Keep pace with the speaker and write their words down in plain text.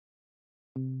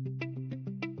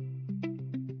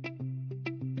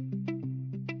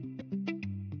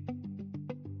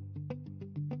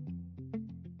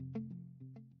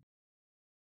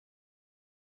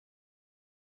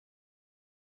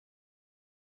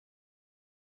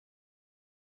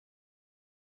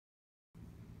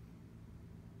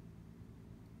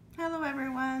Hello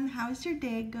everyone, how's your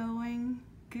day going?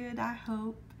 Good, I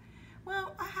hope.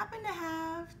 Well, I happen to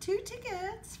have 2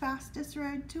 tickets, Fastest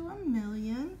Road to a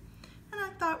Million, and I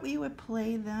thought we would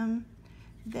play them.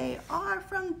 They are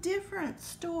from different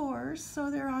stores, so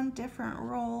they're on different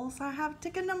rolls. I have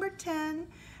ticket number 10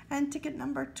 and ticket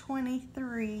number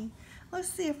 23. Let's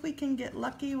see if we can get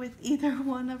lucky with either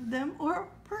one of them, or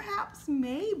perhaps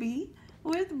maybe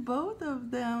with both of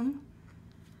them.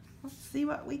 Let's see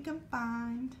what we can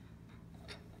find.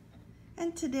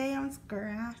 And today I'm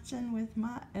scratching with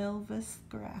my Elvis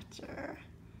scratcher,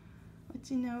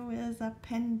 which you know is a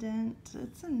pendant.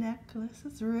 It's a necklace.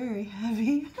 It's very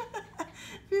heavy.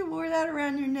 If you wore that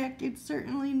around your neck, you'd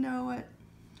certainly know it.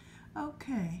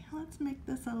 Okay, let's make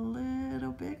this a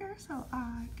little bigger so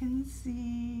I can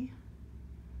see.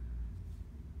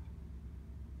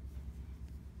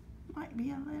 Might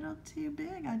be a little too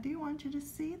big. I do want you to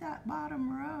see that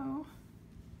bottom row.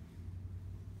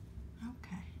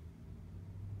 Okay.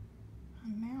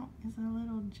 My mount is a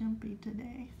little jumpy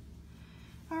today.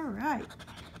 All right.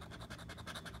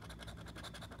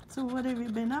 So what have you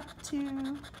been up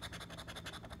to?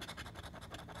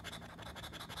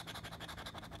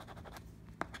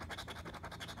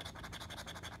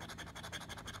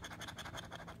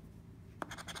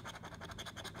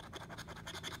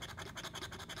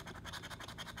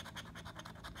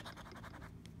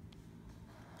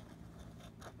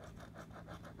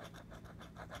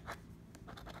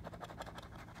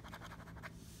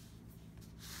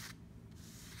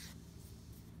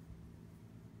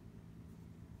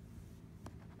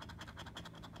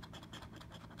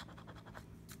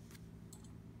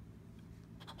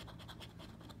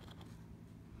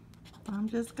 I'm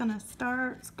just gonna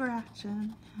start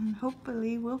scratching and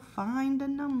hopefully we'll find a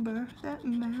number that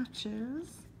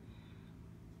matches.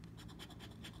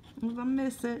 If I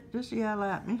miss it, just yell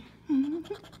at me.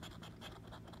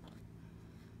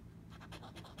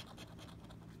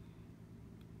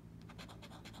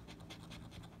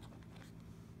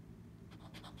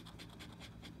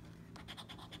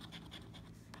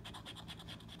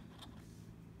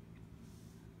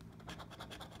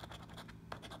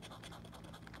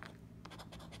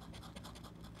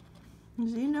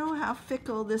 You know how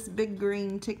fickle this big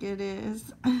green ticket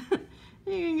is. You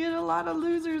can get a lot of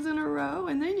losers in a row,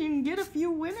 and then you can get a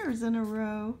few winners in a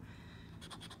row.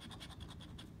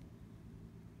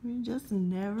 You just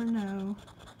never know.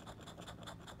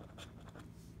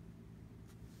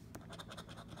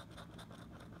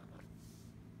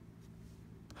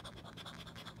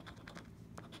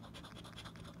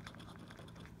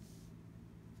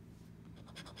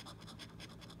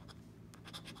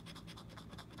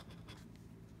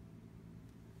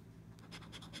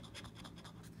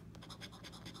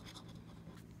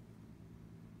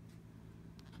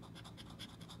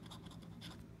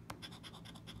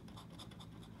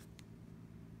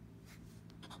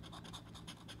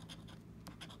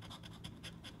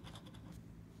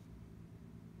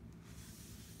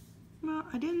 Well,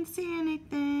 I didn't see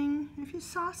anything. If you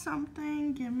saw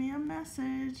something, give me a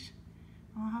message.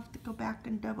 I'll have to go back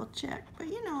and double check. But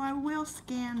you know, I will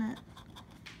scan it.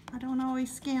 I don't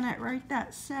always scan it right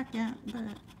that second,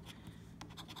 but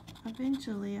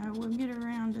eventually I will get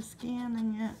around to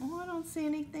scanning it. Well, I don't see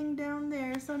anything down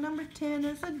there, so number 10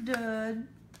 is a dud.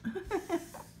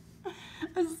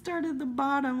 I started the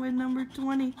bottom with number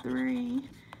 23.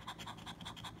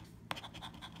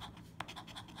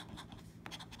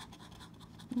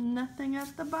 Nothing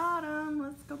at the bottom.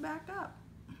 Let's go back up.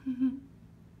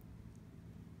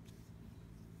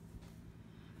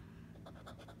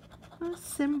 Let's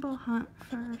symbol hunt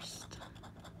first.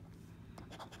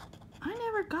 I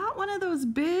never got one of those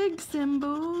big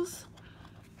symbols.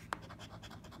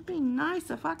 It'd be nice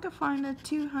if I could find a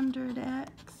 200X.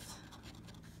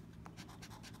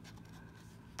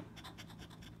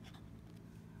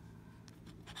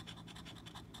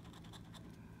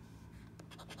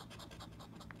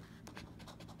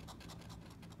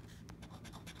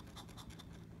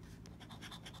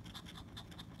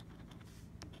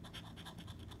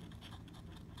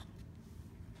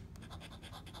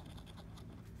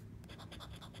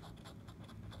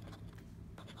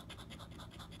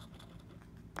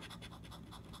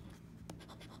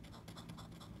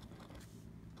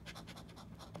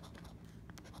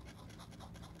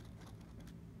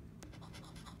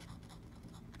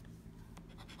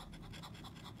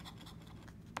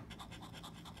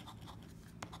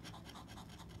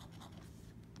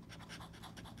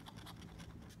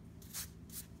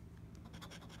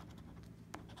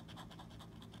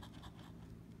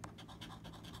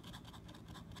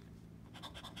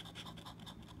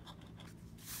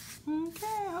 Okay,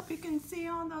 I hope you can see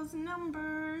all those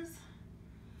numbers.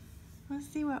 Let's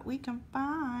see what we can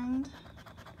find.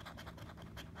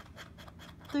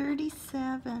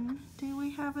 37. Do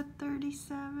we have a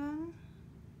 37?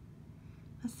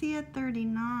 I see a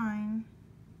 39.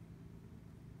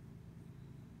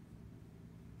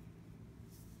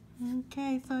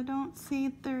 Okay, so I don't see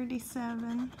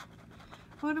 37.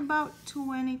 What about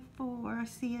 24? I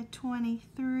see a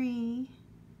 23.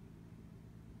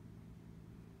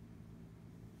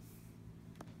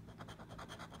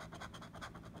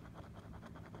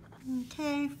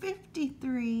 Okay,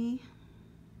 53.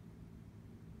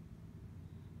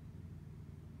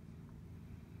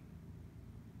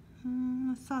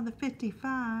 I saw the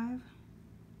 55.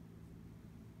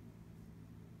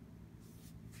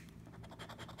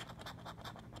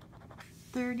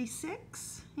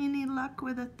 $36. Any luck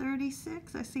with a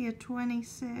 36? I see a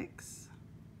 26.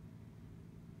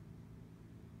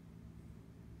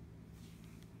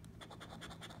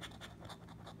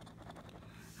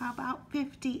 How about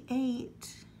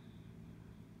 58?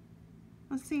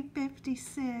 Let's see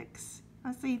 56.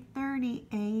 I see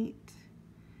 38.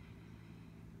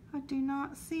 I do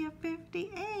not see a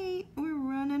 58. We're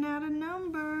running out of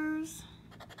numbers.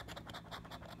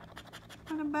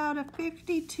 What about a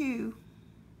 52?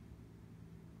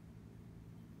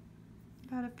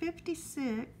 Got a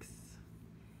 56.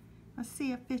 I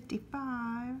see a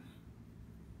 55.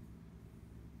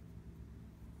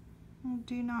 I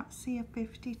do not see a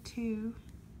 52.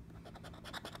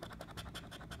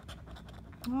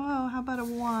 Oh, how about a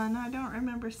 1? I don't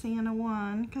remember seeing a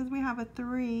 1 because we have a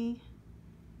 3.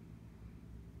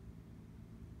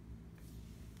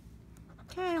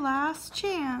 Okay, last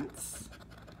chance.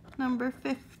 Number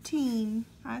 15.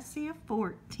 I see a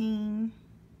 14.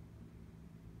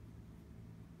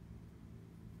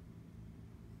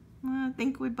 I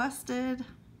think we busted.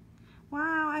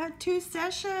 Wow, I had 2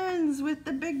 sessions with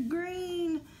the big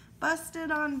green. Busted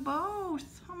on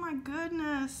both. Oh my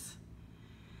goodness.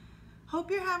 Hope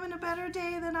you're having a better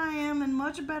day than I am and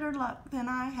much better luck than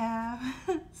I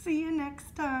have. See you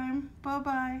next time.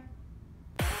 Bye-bye.